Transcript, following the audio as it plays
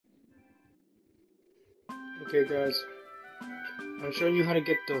Okay guys, I'm showing you how to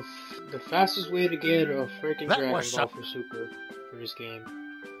get the fastest way to get a freaking Dragon Ball for Super for this game.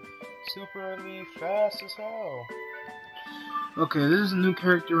 Superly fast as hell. Okay, this is a new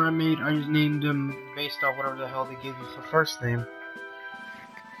character I made. I just named him based off whatever the hell they give you for first name.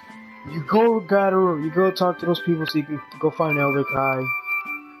 You go talk to those people so you can go find Elder Kai.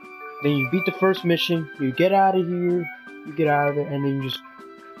 Then you beat the first mission, you get out of here, you get out of there, and then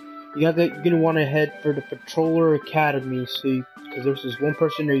you're gonna want to head for the Patroller Academy, because there's this one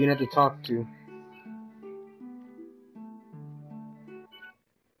person there you're gonna have to talk to.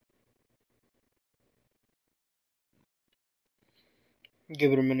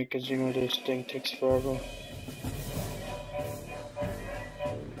 Give it a minute, because you know this thing takes forever.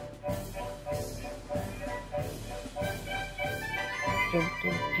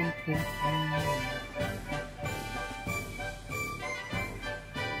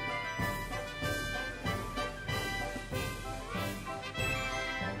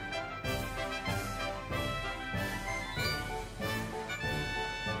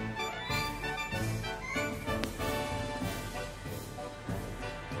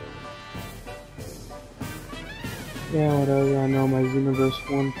 Yeah, whatever, I know my Xenoverse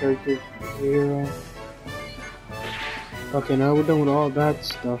 1 character 0. Okay, now we're done with all that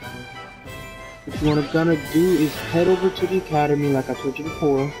stuff. What you gonna do is head over to the academy like I told you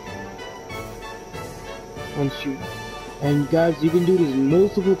before. And guys, you can do this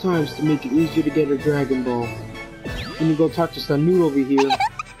multiple times to make it easier to get a Dragon Ball. Then you go talk to Sanud over here.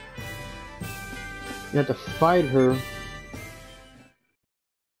 You have to fight her.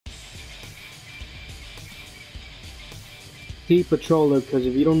 Patroller, because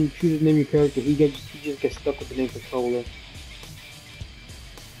if you don't choose the name of your character, he just gets stuck with the name Patroller.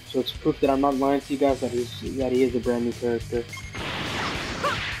 So it's proof that I'm not lying to you guys that he is a brand new character.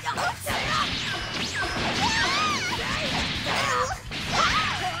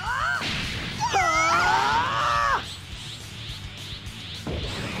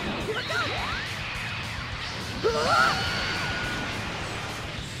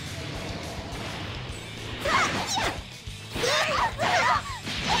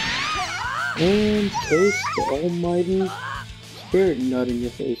 And taste the almighty spirit nut in your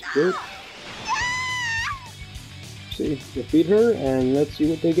face, bitch. See, defeat her, and let's see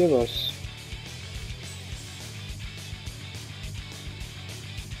what they give us.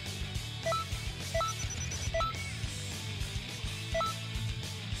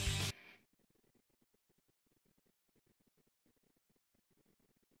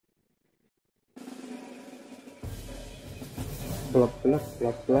 Blah blah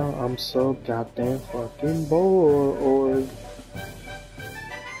blah blah, I'm so goddamn fucking bored.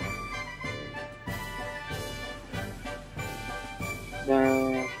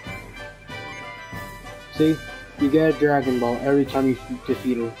 Now, see, you get a Dragon Ball every time you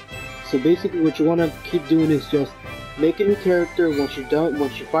defeat her. So basically what you want to keep doing is just make a new character. Once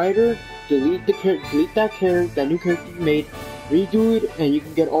you fight her, delete that new character you made, redo it, and you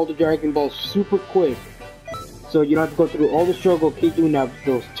can get all the Dragon Balls super quick. So you don't have to go through all the struggle, keep doing that.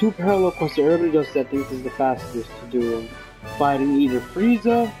 Those two parallel quests that everybody does that thinks is the fastest to do them. Fighting either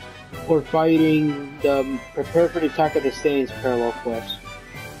Frieza or fighting the Prepare for the Attack of the Saiyans parallel quest.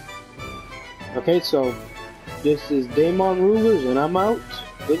 Okay, so this is Daemon Rulers and I'm out.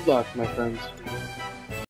 Good luck, my friends.